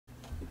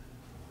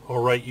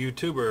Alright,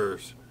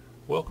 YouTubers,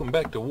 welcome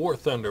back to War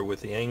Thunder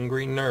with the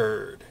Angry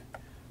Nerd.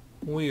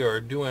 We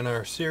are doing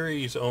our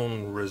series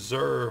on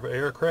reserve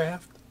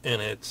aircraft,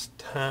 and it's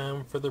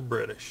time for the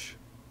British.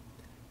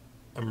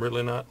 I'm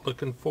really not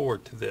looking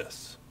forward to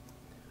this.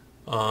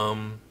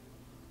 I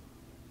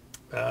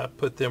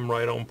put them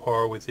right on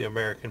par with the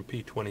American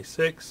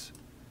P-26.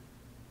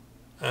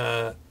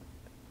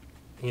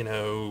 You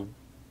know,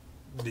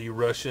 the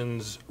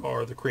Russians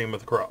are the cream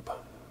of the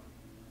crop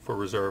for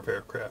reserve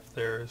aircraft.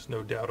 There is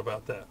no doubt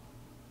about that.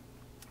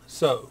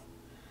 So,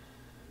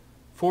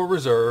 for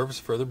reserves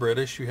for the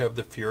British, you have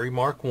the Fury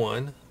Mark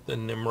 1, the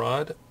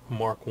Nimrod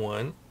Mark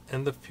 1,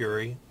 and the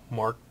Fury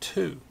Mark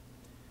 2.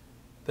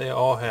 They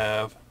all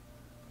have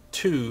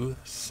two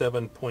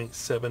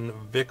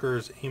 7.7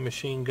 Vickers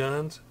E-machine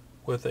guns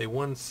with a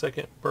 1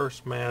 second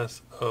burst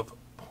mass of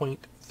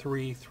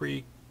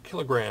 0.33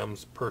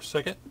 kilograms per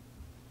second.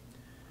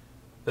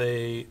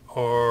 They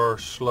are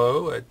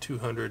slow at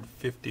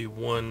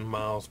 251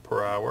 miles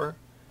per hour,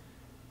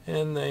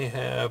 and they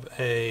have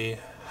a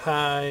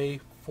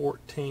high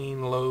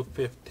 14, low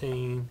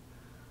 15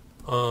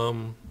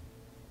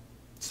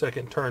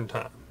 second turn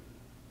time.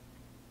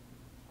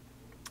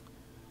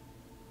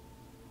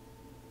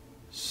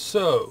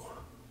 So,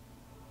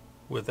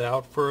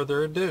 without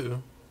further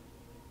ado,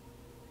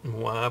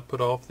 why put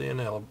off the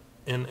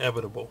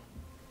inevitable?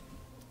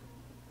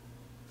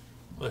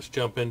 Let's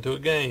jump into a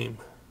game.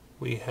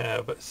 We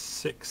have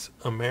 6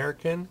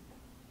 American,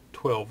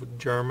 12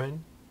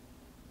 German,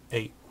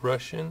 8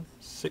 Russian,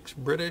 6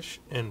 British,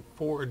 and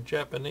 4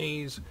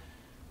 Japanese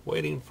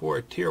waiting for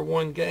a Tier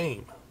 1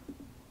 game.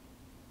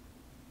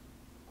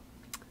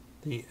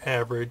 The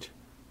average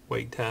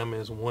wait time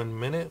is 1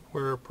 minute.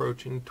 We're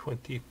approaching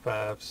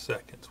 25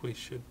 seconds. We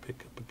should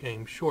pick up a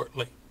game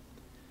shortly.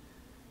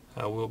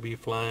 I will be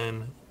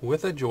flying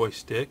with a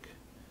joystick,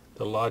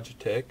 the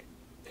Logitech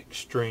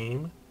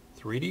Extreme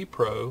 3D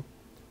Pro,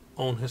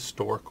 on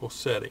historical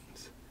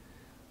settings.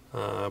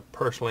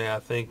 Personally, I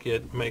think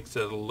it makes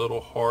it a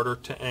little harder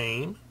to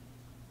aim.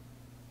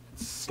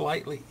 It's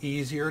slightly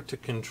easier to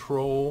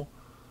control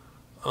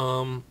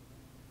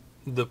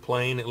the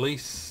plane, at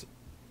least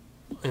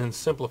in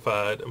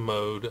simplified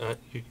mode.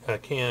 I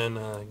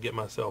can get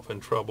myself in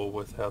trouble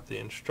without the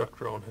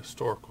instructor on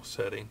historical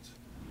settings.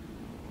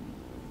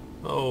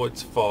 Oh,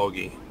 it's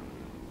foggy.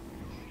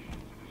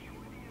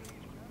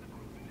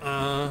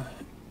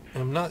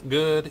 I'm not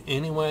good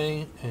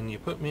anyway, and you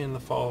put me in the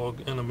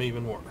fog and I'm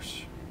even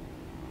worse.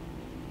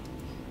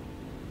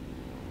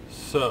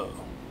 So,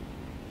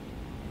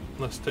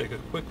 let's take a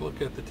quick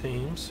look at the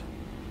teams.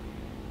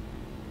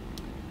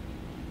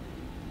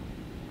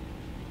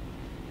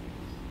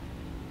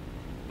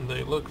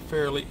 They look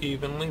fairly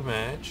evenly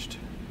matched,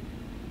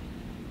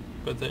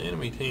 but the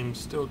enemy team's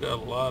still got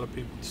a lot of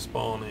people to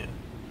spawn in.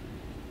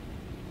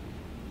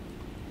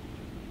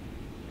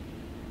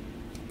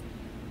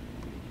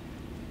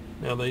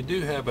 Now they do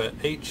have a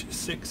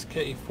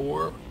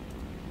H-6K4,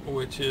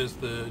 which is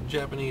the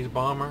Japanese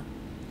bomber.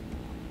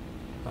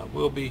 I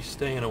will be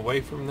staying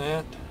away from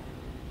that.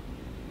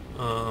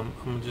 I'm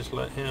going to just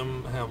let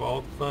him have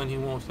all the fun he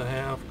wants to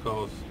have,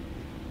 because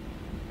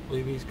I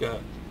believe he's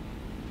got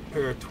a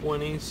pair of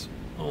 20s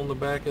on the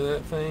back of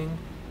that thing,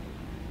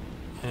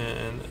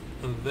 and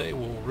they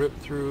will rip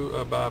through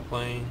a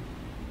biplane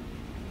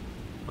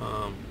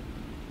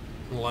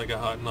like a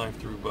hot knife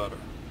through butter.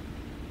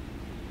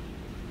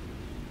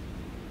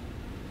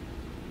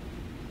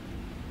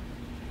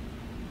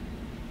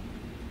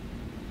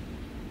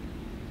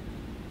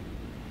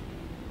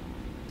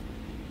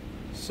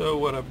 So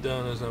what I've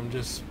done is I'm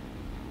just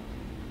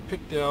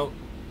picked out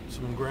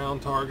some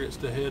ground targets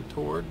to head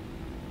toward,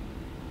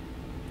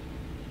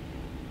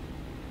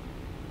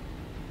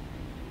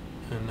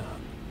 and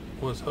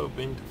was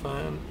hoping to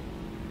find,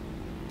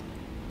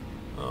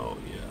 oh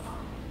yeah,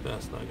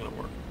 that's not gonna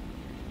work.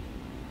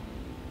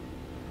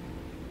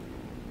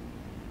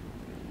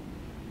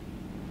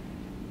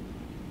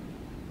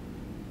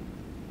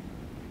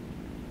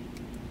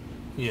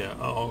 Yeah,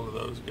 all of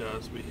those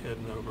guys will be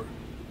heading over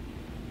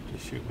to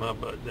shoot my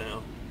butt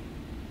down.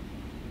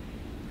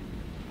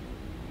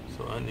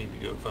 So I need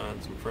to go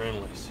find some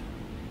friendlies,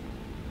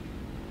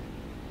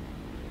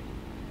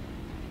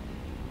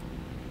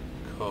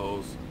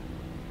 because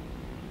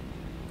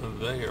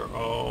they are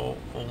all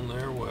on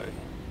their way.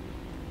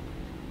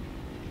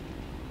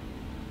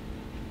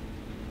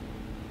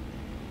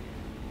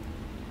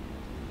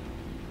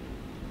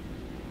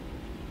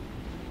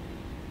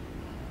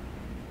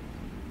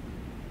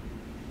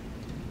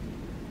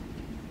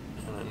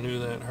 Knew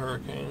that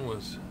hurricane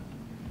was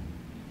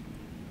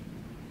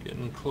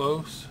getting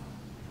close.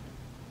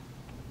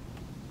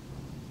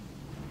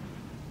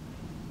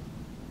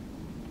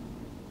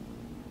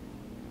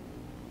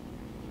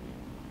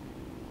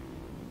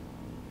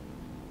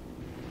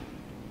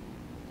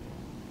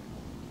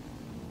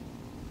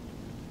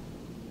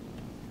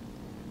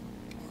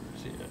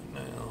 Where's he at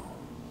now?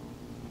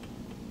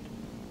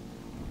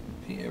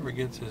 If he ever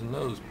gets his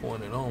nose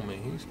pointed on me,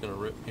 he's gonna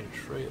rip me to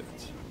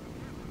shreds.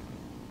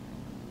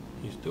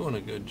 He's doing a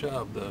good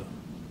job though.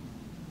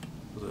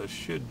 because I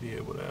should be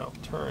able to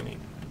out-turn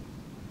him.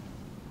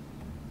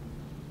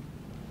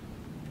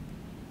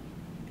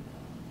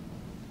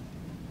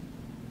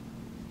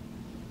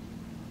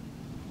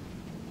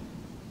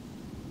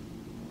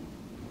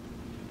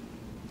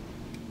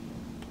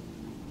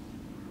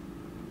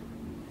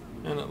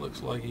 And it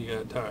looks like he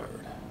got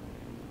tired.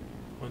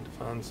 Went to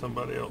find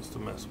somebody else to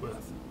mess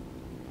with.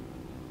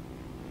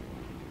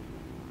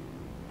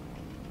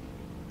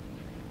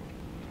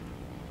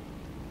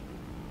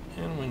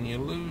 And when you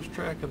lose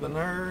track of the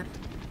nerd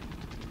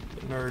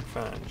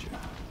finds you.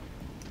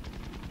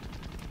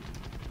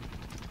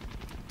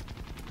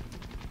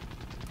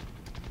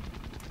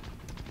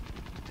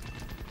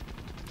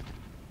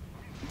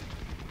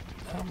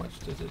 How much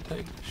does it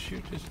take to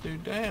shoot this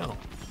dude down?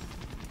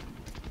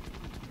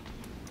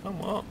 Come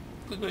on.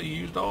 Look, I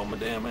used all my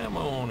damn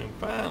ammo on him,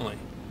 finally.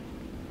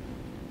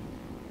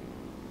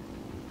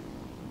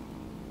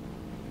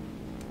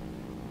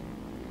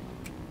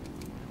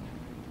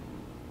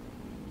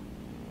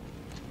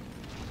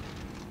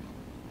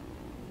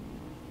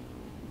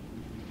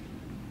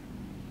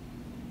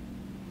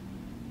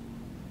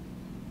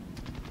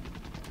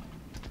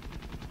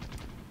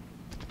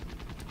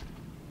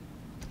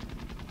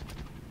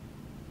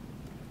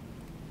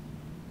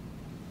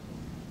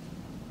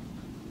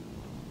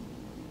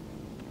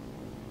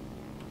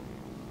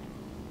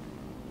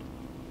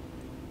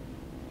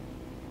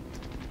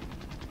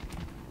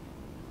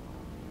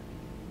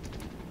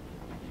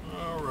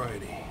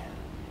 Alrighty.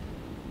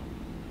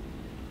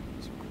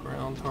 Some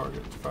ground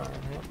targets firing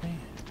at me.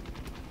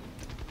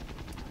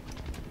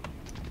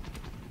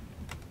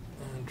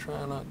 And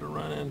try not to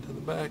run into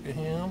the back of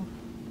him.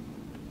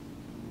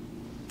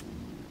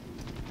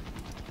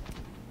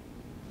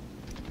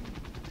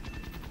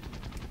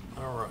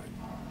 Alright.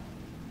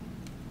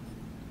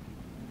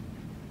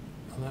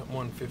 And that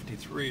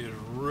 153 is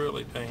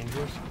really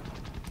dangerous.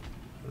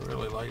 I'd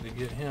really like to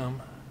get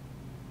him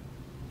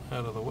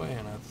out of the way,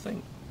 and I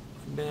think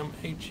the damn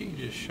HE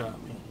just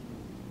shot me.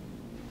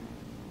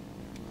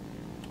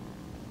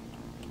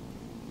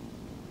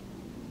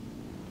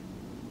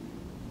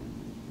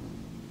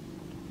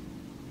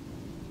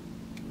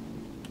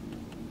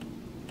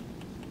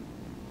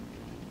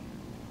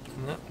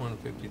 And that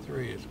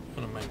 153 is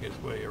going to make its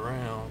way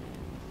around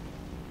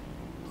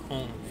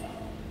on me.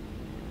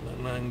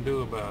 Nothing I can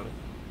do about it.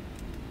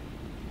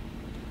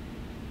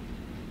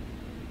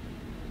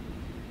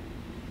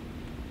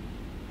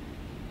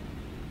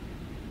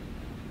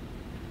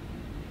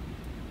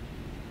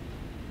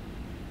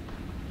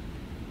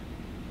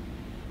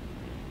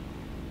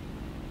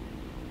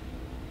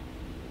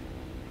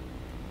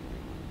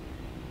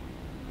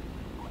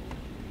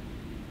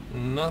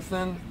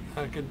 Nothing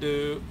I could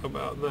do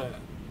about that.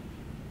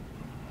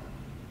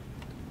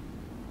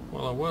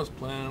 Well, I was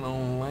planning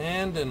on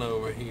landing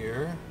over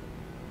here,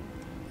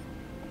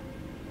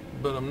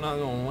 but I'm not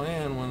going to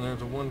land when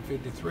there's a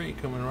 153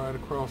 coming right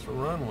across the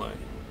runway.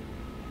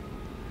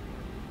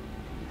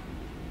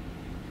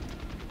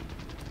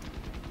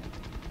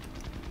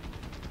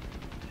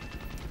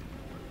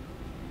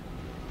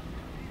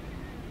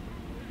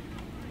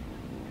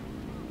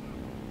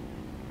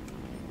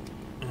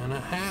 And a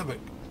Havoc.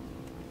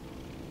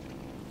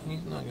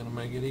 He's not going to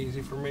make it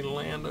easy for me to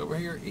land over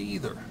here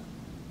either.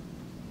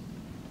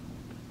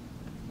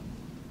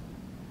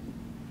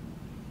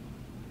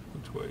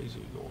 Which way is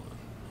he going?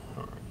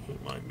 Alright, he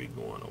might be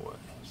going away,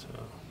 so.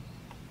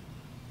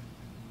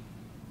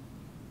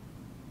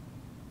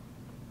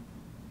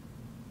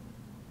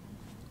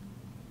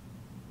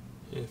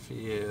 If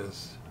he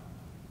is,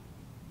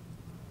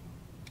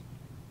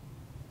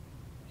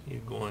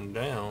 he's going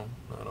down,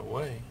 not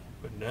away,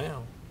 but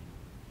down.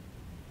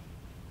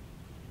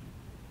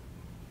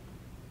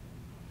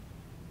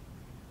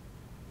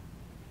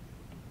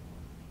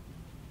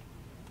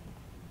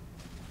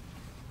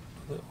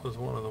 That was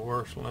one of the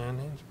worst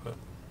landings, but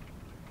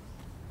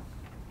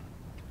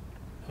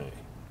hey,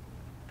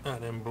 I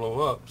didn't blow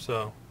up,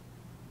 so.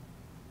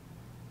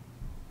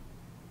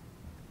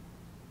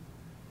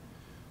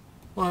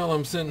 While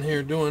I'm sitting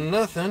here doing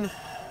nothing,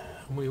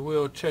 we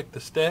will check the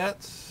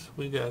stats.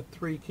 We got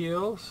 3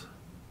 kills.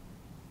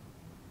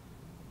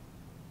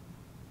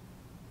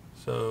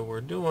 So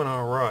we're doing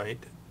all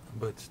right,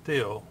 but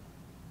still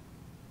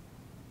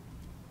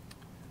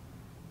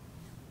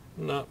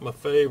not my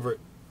favorite.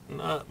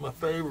 Not my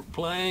favorite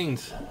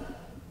planes.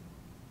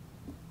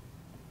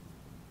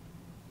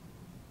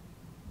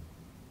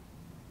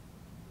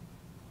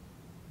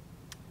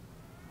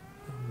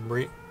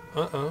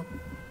 Uh-oh.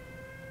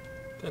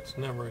 That's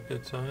never a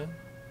good sign.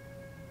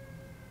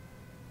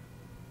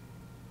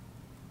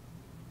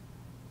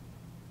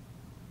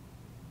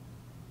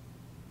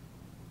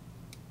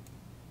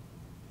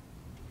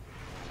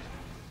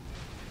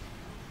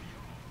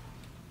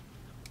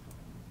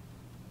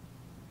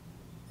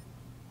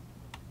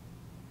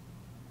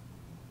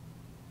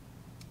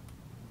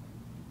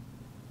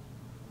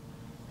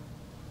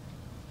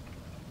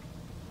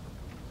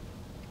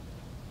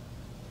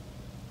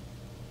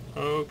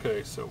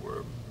 Okay, so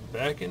we're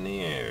back in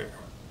the air.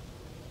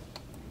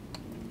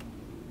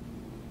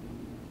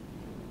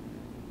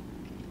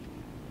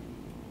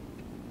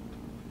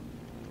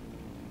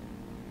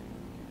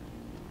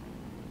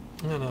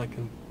 and I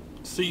can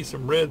see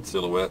some red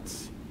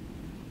silhouettes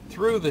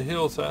through the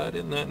hillside.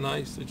 Isn't that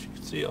nice that you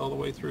can see all the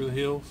way through the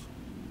hills?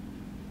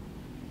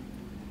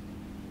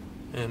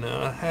 And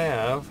I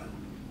have,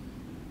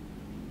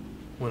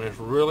 when it's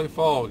really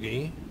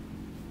foggy,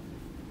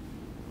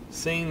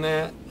 seen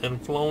that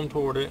and flown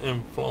toward it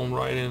and flown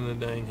right into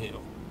the dang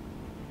hill.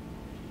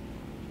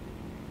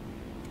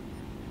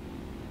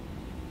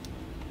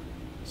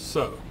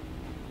 So,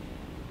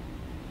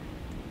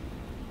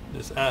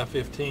 this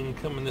I-15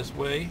 coming this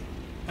way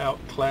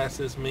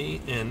outclasses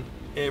me in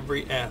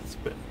every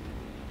aspect.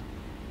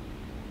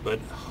 But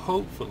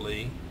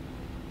hopefully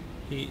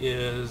he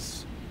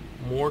is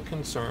more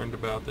concerned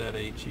about that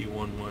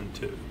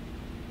HE-112.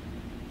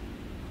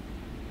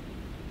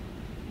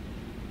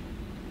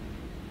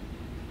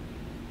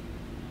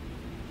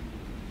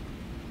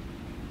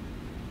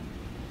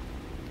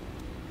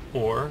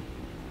 Or,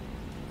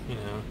 you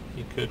know,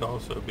 he could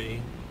also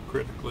be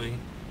critically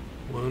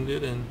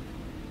wounded and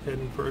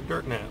heading for a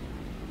dirt nap.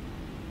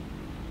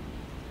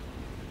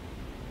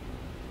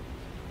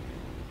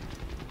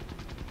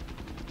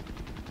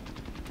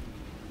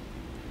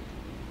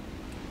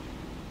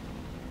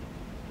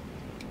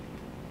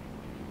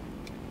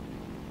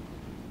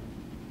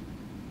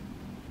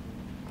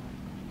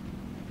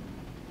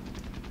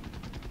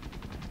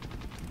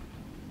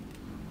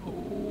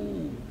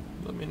 Oh,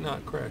 let me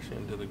not crash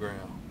into the ground.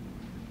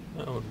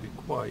 That would be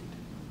quite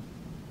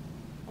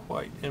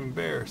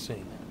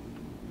embarrassing.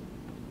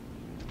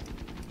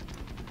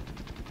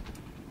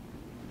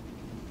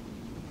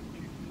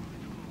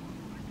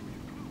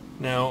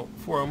 Now,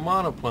 for a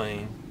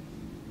monoplane,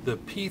 the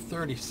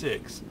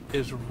P-36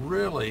 is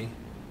really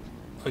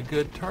a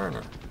good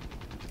turner.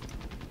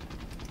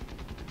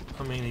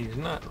 I mean, he's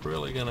not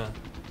really gonna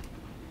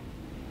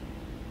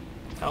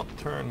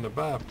outturn the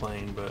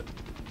biplane, but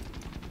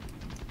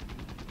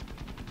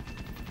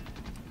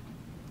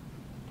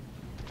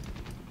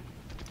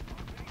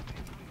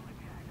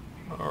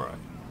all right.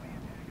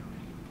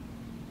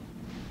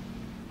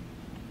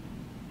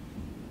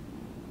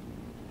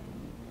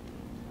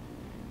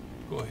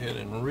 Go ahead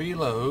and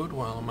reload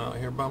while I'm out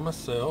here by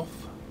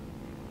myself.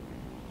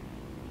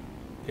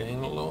 Gain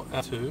a little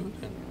altitude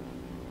and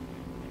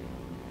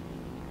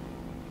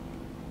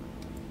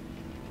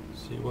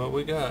see what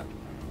we got.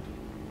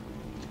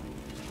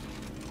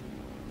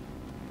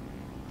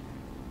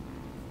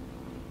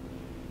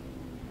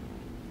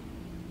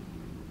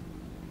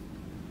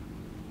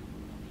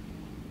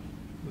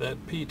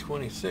 That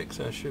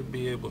P-26 I should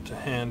be able to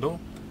handle.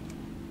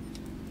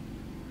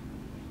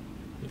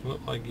 It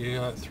looked like you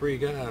got 3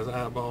 guys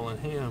eyeballing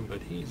him,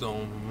 but he's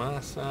on my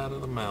side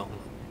of the mountain.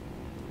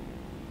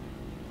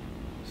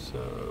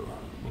 So,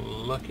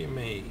 lucky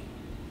me.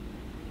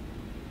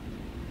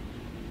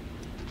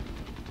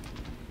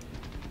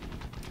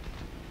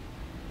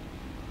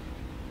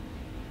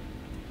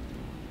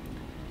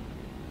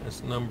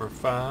 That's number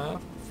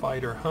 5,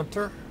 Fighter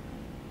Hunter.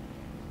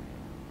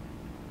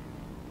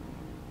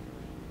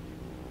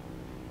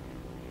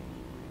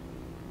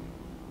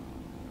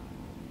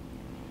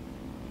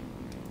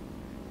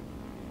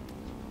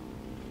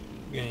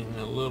 Gain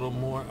a little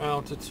more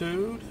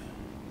altitude.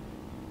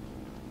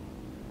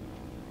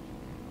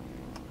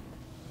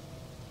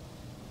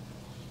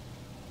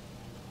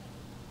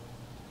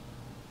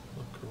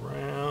 Look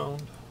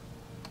around.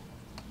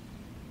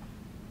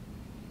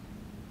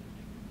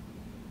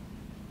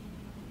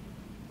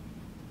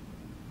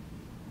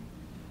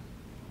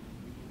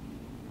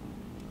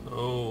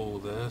 Oh,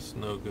 that's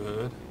no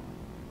good.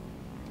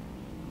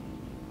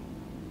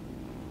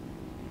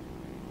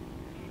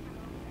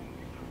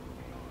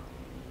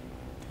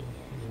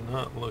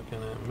 Not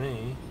looking at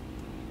me.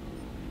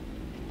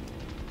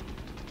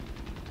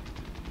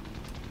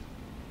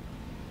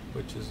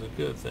 Which is a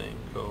good thing,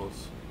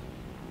 because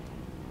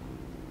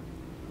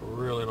I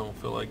really don't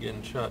feel like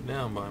getting shot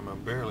down by him. I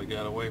barely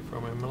got away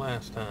from him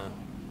last time.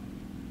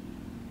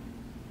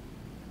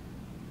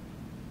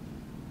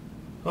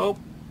 Oh!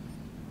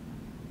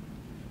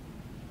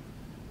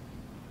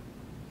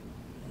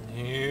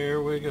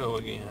 Here we go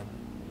again.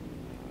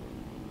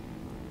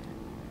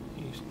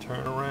 He's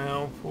turning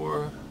around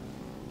for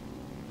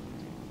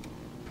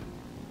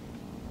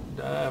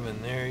dive,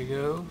 and there he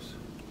goes.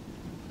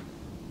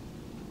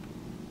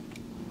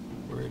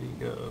 Where'd he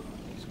go?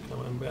 He's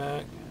coming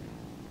back.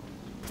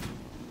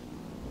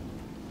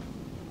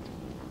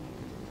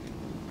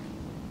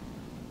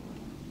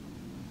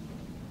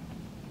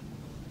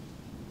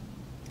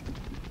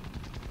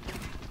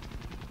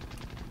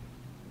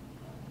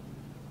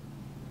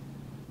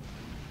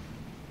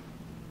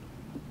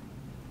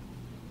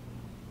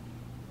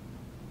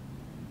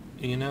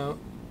 You know,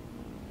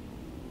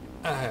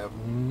 I have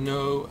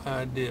no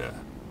idea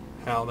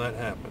how that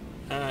happened.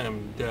 I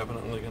am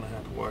definitely going to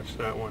have to watch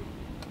that one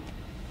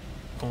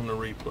on the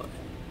replay.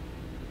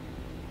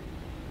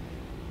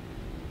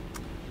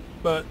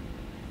 But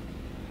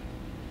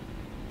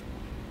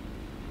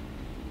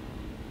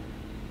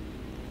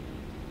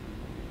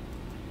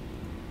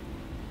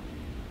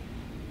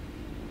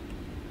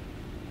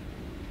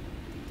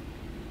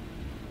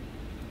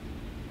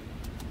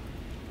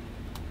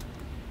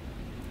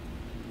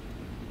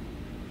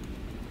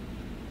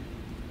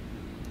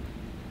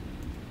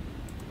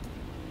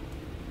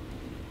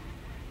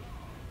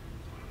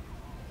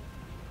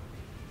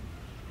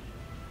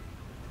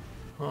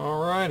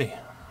Alrighty.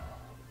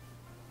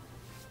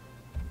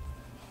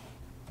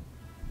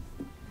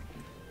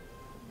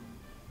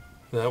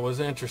 That was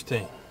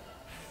interesting.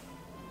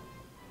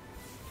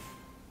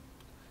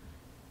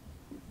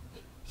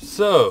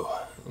 So,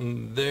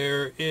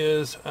 there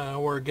is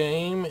our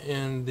game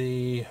in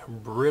the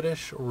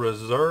British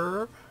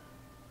Reserve.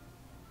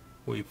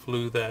 We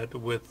flew that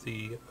with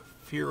the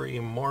Fury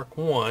Mark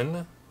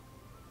 1.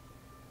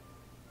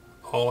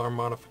 All our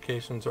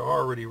modifications are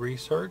already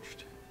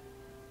researched.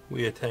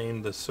 We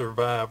attained the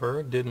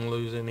Survivor, didn't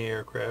lose any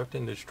aircraft,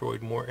 and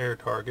destroyed more air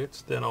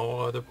targets than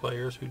all other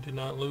players who did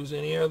not lose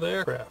any other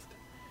aircraft.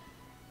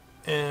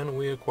 And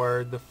we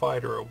acquired the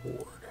Fighter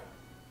Award.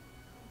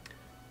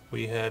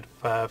 We had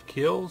 5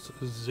 kills,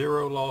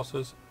 0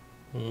 losses,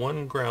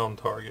 1 ground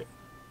target.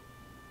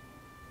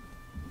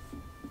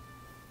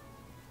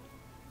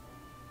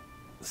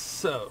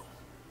 So,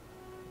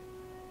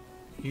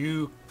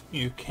 you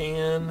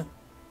can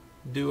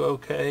do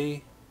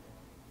okay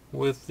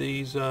with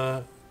these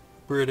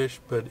British,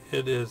 but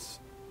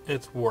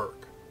it's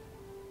work.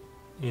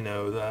 You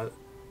know,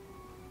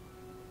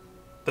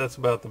 that's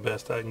about the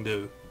best I can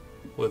do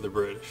with the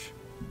British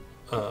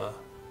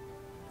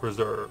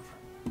Reserve.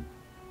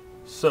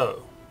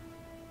 So,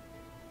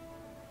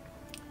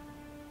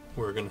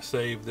 we're going to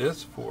save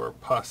this for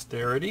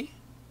posterity,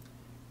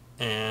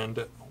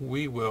 and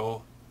we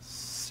will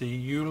see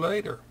you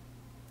later.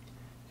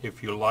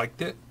 If you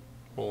liked it,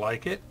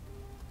 like it.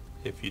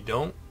 If you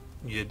don't,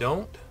 you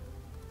don't.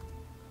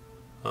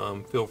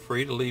 Feel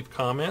free to leave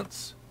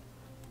comments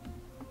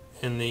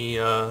in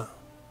the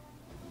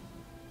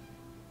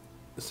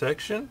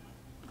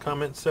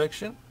comment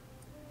section.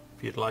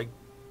 If you'd like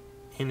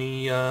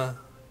any, if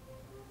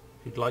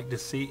you'd like to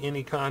see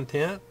any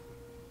content,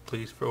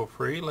 please feel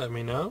free. Let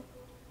me know.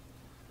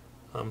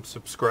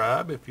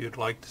 Subscribe if you'd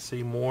like to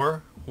see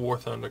more War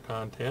Thunder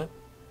content,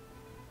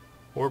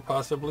 or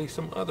possibly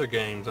some other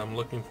games. I'm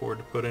looking forward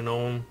to putting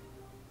on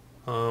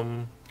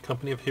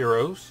Company of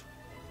Heroes,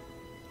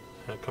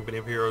 Company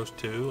of Heroes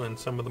 2, and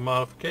some of the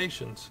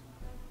modifications.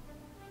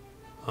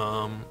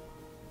 And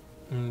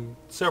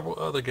several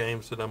other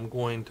games that I'm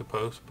going to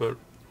post, but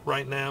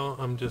right now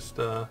I'm just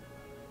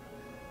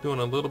doing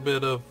a little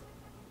bit of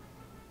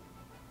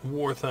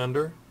War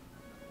Thunder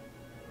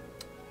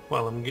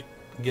while I'm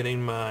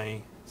getting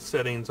my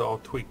settings all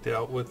tweaked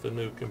out with the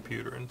new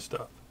computer and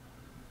stuff.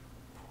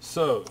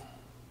 So,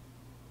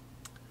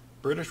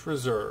 British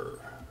Reserve.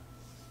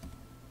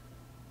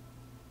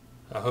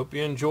 I hope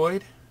you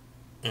enjoyed,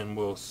 and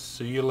we'll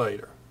see you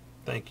later.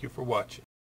 Thank you for watching.